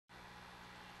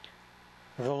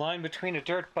The line between a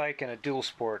dirt bike and a dual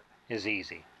sport is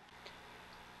easy.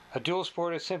 A dual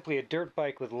sport is simply a dirt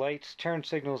bike with lights, turn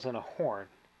signals, and a horn.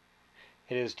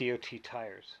 It has DOT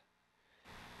tires.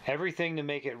 Everything to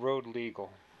make it road legal.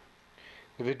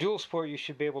 With a dual sport, you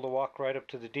should be able to walk right up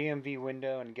to the DMV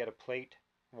window and get a plate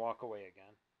and walk away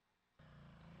again.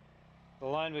 The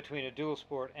line between a dual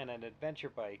sport and an adventure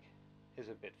bike is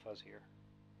a bit fuzzier.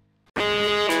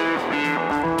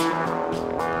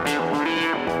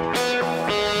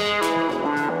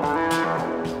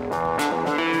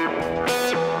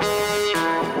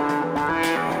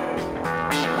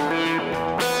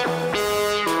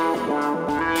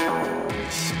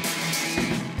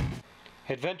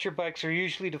 Adventure bikes are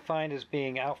usually defined as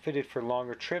being outfitted for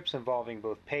longer trips involving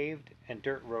both paved and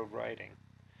dirt road riding.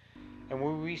 And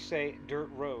when we say dirt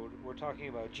road, we're talking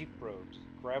about Jeep roads,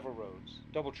 gravel roads,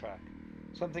 double track,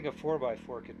 something a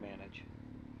 4x4 could manage.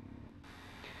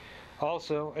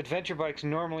 Also, adventure bikes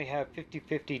normally have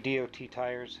 50/50 DOT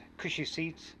tires, cushy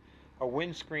seats, a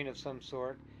windscreen of some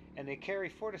sort, and they carry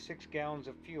 4 to 6 gallons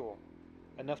of fuel,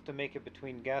 enough to make it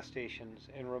between gas stations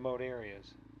in remote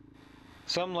areas.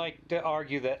 Some like to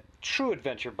argue that true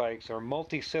adventure bikes are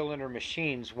multi-cylinder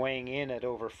machines weighing in at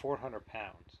over 400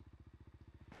 pounds.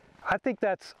 I think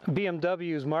that's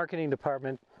BMW's marketing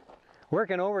department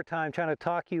working overtime trying to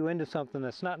talk you into something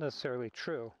that's not necessarily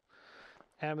true.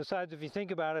 And besides, if you think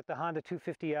about it, the Honda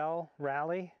 250L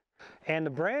Rally and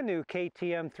the brand new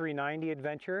KTM 390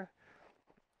 Adventure,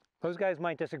 those guys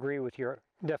might disagree with your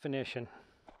definition.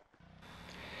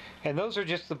 And those are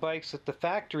just the bikes that the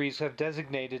factories have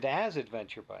designated as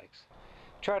adventure bikes.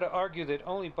 Try to argue that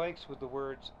only bikes with the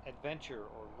words adventure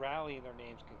or rally in their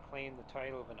names can claim the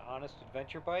title of an honest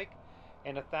adventure bike,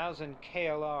 and 1,000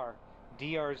 KLR,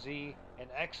 DRZ, and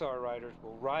XR riders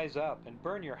will rise up and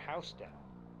burn your house down.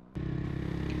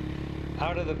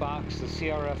 Out of the box, the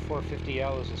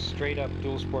CRF450L is a straight-up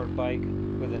dual sport bike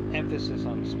with an emphasis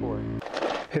on sport.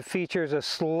 It features a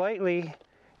slightly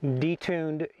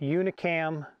detuned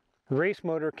Unicam race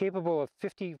motor capable of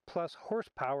 50 plus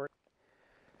horsepower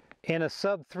in a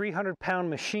sub 300 pound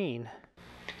machine.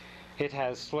 It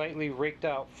has slightly raked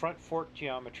out front fork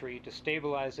geometry to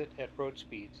stabilize it at road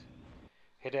speeds.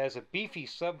 It has a beefy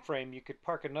subframe you could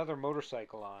park another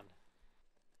motorcycle on.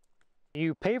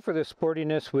 You pay for this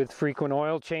sportiness with frequent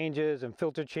oil changes and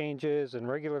filter changes and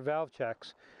regular valve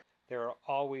checks. There are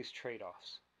always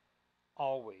trade-offs.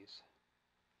 Always.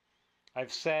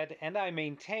 I've said, and I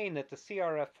maintain, that the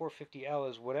CRF450L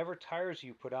is whatever tires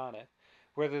you put on it,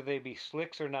 whether they be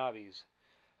slicks or knobbies,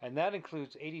 and that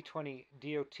includes 80/20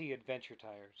 DOT adventure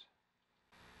tires.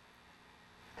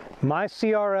 My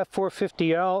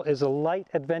CRF450L is a light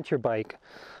adventure bike.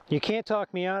 You can't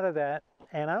talk me out of that,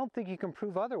 and I don't think you can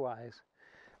prove otherwise.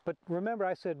 But remember,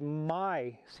 I said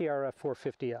my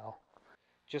CRF450L.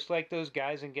 Just like those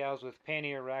guys and gals with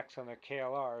pannier racks on their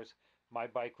KLRs, my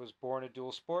bike was born a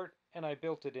dual sport, and I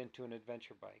built it into an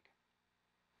adventure bike.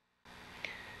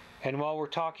 And while we're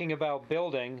talking about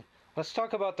building, let's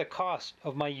talk about the cost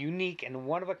of my unique and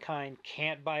one-of-a-kind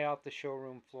can't buy off the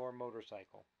showroom floor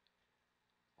motorcycle.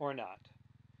 Or not.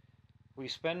 We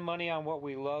spend money on what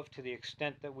we love to the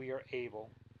extent that we are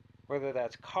able, whether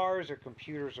that's cars or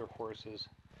computers or horses.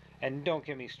 And don't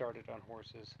get me started on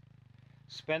horses.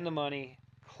 Spend the money,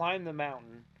 climb the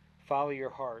mountain, follow your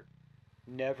heart,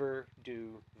 never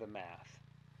do the math.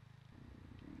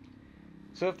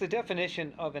 So if the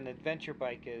definition of an adventure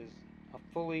bike is a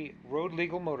fully road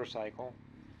legal motorcycle,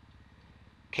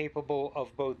 capable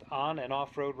of both on and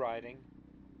off-road riding,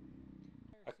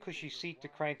 a cushy seat to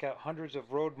crank out hundreds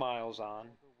of road miles on,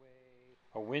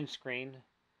 a windscreen,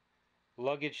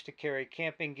 luggage to carry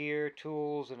camping gear,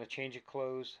 tools, and a change of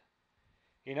clothes,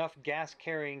 enough gas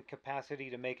carrying capacity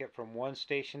to make it from one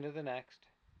station to the next,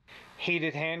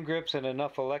 heated hand grips and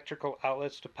enough electrical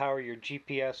outlets to power your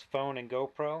GPS, phone, and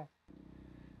GoPro,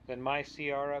 then my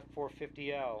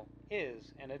CRF450L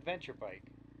is an adventure bike.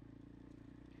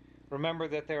 Remember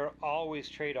that there are always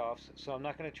trade-offs, so I'm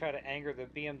not going to try to anger the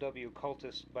BMW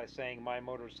cultists by saying my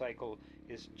motorcycle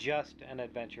is just an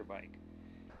adventure bike.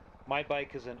 My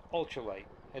bike is an ultralight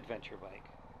adventure bike.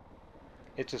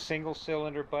 It's a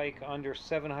single-cylinder bike under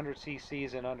 700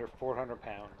 cc's and under 400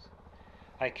 pounds.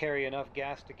 I carry enough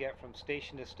gas to get from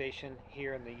station to station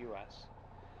here in the US.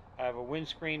 I have a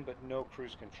windscreen but no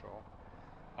cruise control.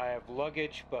 I have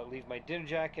luggage but leave my dinner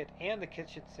jacket and the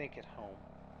kitchen sink at home.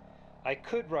 I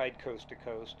could ride coast to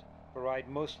coast, but ride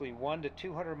mostly 100 to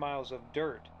 200 miles of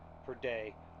dirt per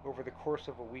day over the course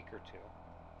of a week or two.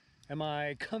 Am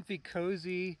I comfy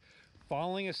cozy,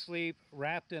 falling asleep,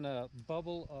 wrapped in a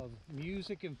bubble of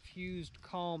music-infused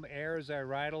calm air as I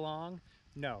ride along?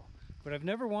 No. but I've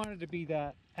never wanted to be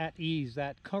that at ease,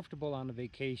 that comfortable on a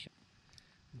vacation.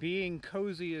 Being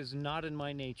cozy is not in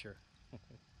my nature.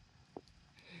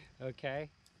 Okay?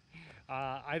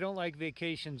 I don't like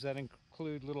vacations that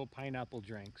include little pineapple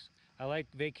drinks. I like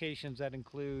vacations that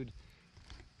include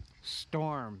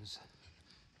storms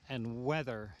and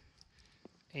weather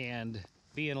and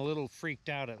being a little freaked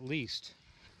out at least.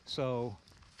 So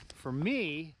for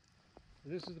me,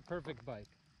 this is the perfect bike,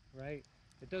 right?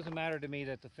 It doesn't matter to me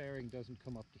that the fairing doesn't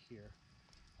come up to here.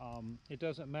 It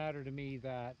doesn't matter to me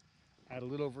that at a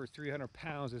little over 300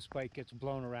 pounds this bike gets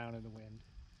blown around in the wind.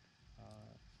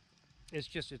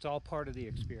 It's all part of the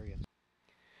experience.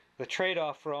 The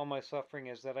trade-off for all my suffering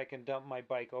is that I can dump my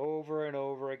bike over and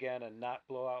over again and not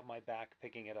blow out my back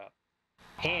picking it up.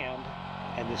 And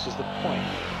this is the point,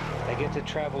 I get to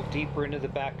travel deeper into the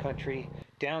backcountry,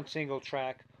 down single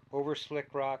track, over slick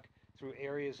rock, through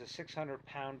areas a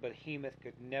 600-pound behemoth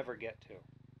could never get to.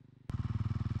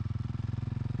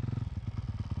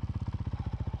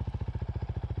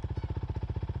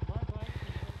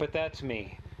 But that's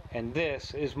me, and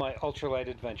this is my ultralight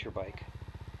adventure bike.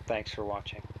 Thanks for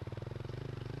watching.